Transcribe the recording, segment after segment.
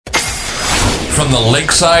from the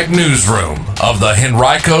Lakeside Newsroom of the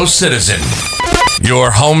Henrico Citizen, your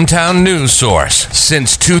hometown news source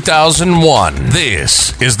since 2001.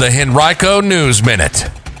 This is the Henrico News Minute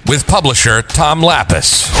with publisher Tom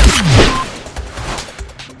Lapis.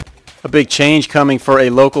 A big change coming for a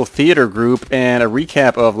local theater group and a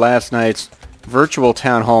recap of last night's virtual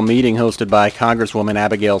town hall meeting hosted by Congresswoman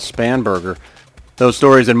Abigail Spanberger. Those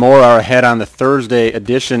stories and more are ahead on the Thursday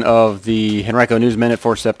edition of the Henrico News Minute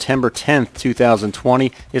for September 10th,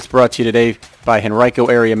 2020. It's brought to you today by Henrico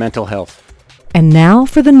Area Mental Health. And now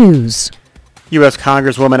for the news. U.S.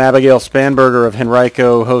 Congresswoman Abigail Spanberger of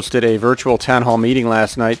Henrico hosted a virtual town hall meeting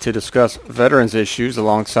last night to discuss veterans issues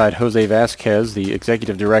alongside Jose Vasquez, the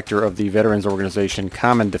executive director of the veterans organization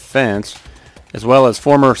Common Defense, as well as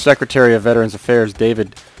former Secretary of Veterans Affairs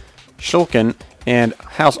David Shulkin and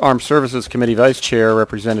House Armed Services Committee Vice Chair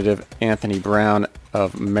Representative Anthony Brown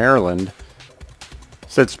of Maryland.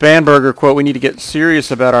 Said Spanberger, quote, "We need to get serious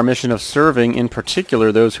about our mission of serving, in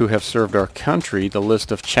particular those who have served our country. The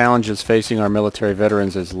list of challenges facing our military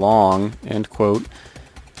veterans is long," end quote.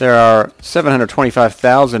 There are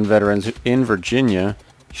 725,000 veterans in Virginia.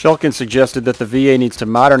 Shulkin suggested that the VA needs to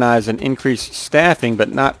modernize and increase staffing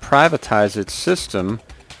but not privatize its system.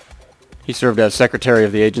 He served as secretary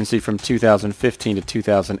of the agency from 2015 to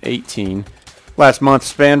 2018. Last month,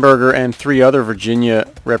 Spanberger and three other Virginia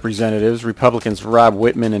representatives, Republicans Rob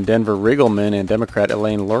Whitman and Denver Riggleman and Democrat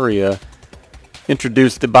Elaine Luria,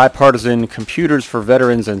 introduced the Bipartisan Computers for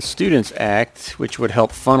Veterans and Students Act, which would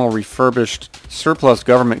help funnel refurbished surplus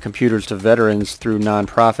government computers to veterans through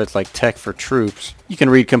nonprofits like Tech for Troops. You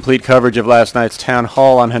can read complete coverage of last night's town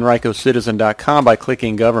hall on henricocitizen.com by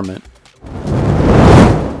clicking Government.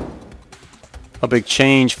 A big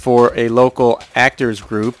change for a local actors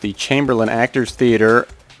group. The Chamberlain Actors Theater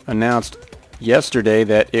announced yesterday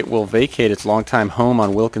that it will vacate its longtime home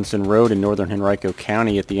on Wilkinson Road in northern Henrico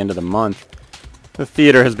County at the end of the month. The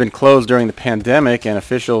theater has been closed during the pandemic, and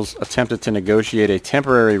officials attempted to negotiate a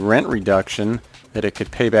temporary rent reduction that it could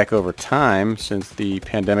pay back over time since the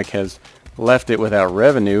pandemic has left it without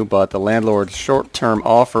revenue, but the landlord's short-term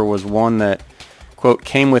offer was one that, quote,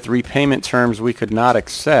 "came with repayment terms we could not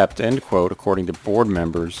accept," end quote, according to board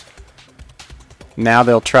members. Now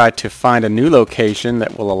they'll try to find a new location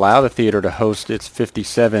that will allow the theater to host its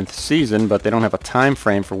 57th season, but they don't have a time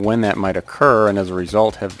frame for when that might occur, and as a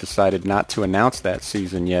result have decided not to announce that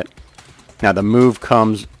season yet. Now the move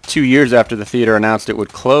comes 2 years after the theater announced it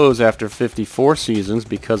would close after 54 seasons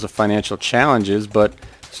because of financial challenges, but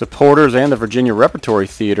supporters and the Virginia Repertory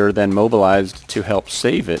Theater then mobilized to help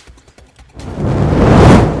save it.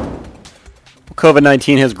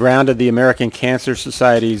 COVID-19 has grounded the American Cancer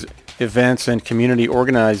Society's events and community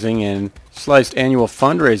organizing and sliced annual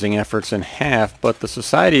fundraising efforts in half, but the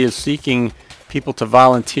society is seeking people to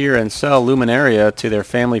volunteer and sell Luminaria to their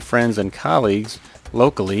family, friends, and colleagues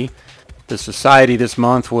locally. The society this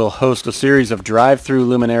month will host a series of drive-through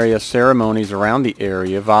Luminaria ceremonies around the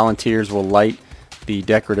area. Volunteers will light the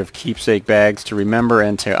decorative keepsake bags to remember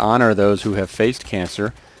and to honor those who have faced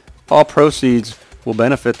cancer. All proceeds will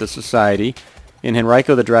benefit the society. In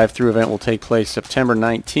Henrico, the drive-thru event will take place September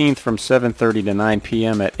 19th from 7:30 to 9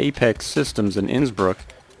 p.m. at Apex Systems in Innsbruck.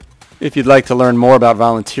 If you'd like to learn more about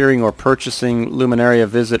volunteering or purchasing Luminaria,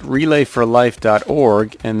 visit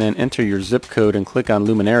relayforlife.org and then enter your zip code and click on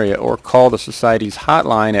Luminaria, or call the Society's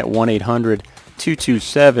hotline at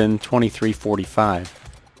 1-800-227-2345.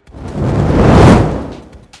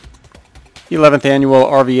 The 11th Annual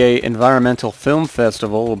RVA Environmental Film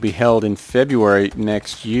Festival will be held in February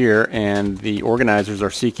next year, and the organizers are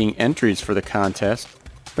seeking entries for the contest.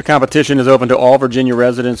 The competition is open to all Virginia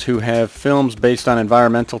residents who have films based on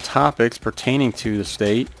environmental topics pertaining to the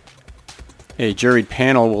state. A juried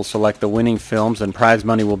panel will select the winning films, and prize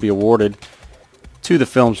money will be awarded to the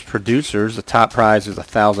film's producers. The top prize is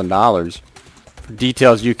 $1,000. For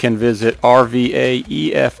details, you can visit rvaeff.org.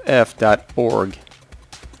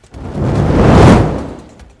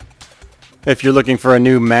 If you're looking for a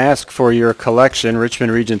new mask for your collection,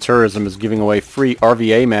 Richmond Region Tourism is giving away free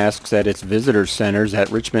RVA masks at its visitor centers at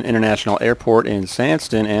Richmond International Airport in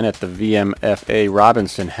Sandston and at the VMFA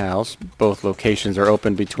Robinson House. Both locations are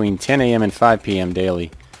open between 10 a.m. and 5 p.m. daily.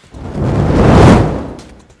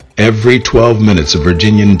 Every 12 minutes, a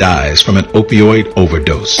Virginian dies from an opioid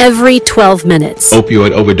overdose. Every 12 minutes.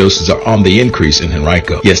 Opioid overdoses are on the increase in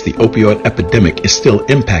Henrico. Yes, the opioid epidemic is still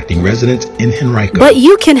impacting residents in Henrico. But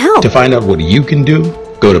you can help. To find out what you can do,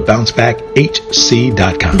 Go to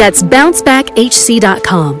BounceBackHC.com. That's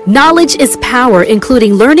BounceBackHC.com. Knowledge is power,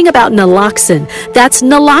 including learning about naloxone. That's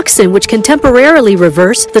naloxone, which can temporarily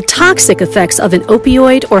reverse the toxic effects of an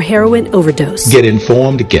opioid or heroin overdose. Get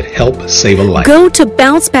informed, get help, save a life. Go to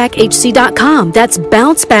BounceBackHC.com. That's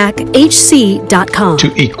BounceBackHC.com.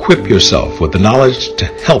 To equip yourself with the knowledge to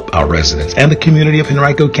help our residents and the community of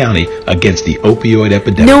Henrico County against the opioid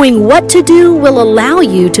epidemic. Knowing what to do will allow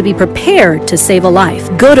you to be prepared to save a life.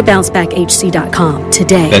 Go to BounceBackHC.com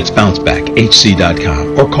today. That's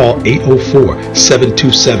BounceBackHC.com or call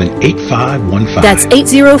 804-727-8515. That's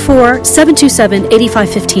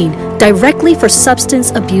 804-727-8515. Directly for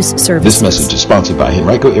substance abuse services. This message is sponsored by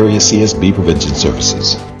Henrico Area CSB Prevention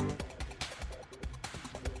Services.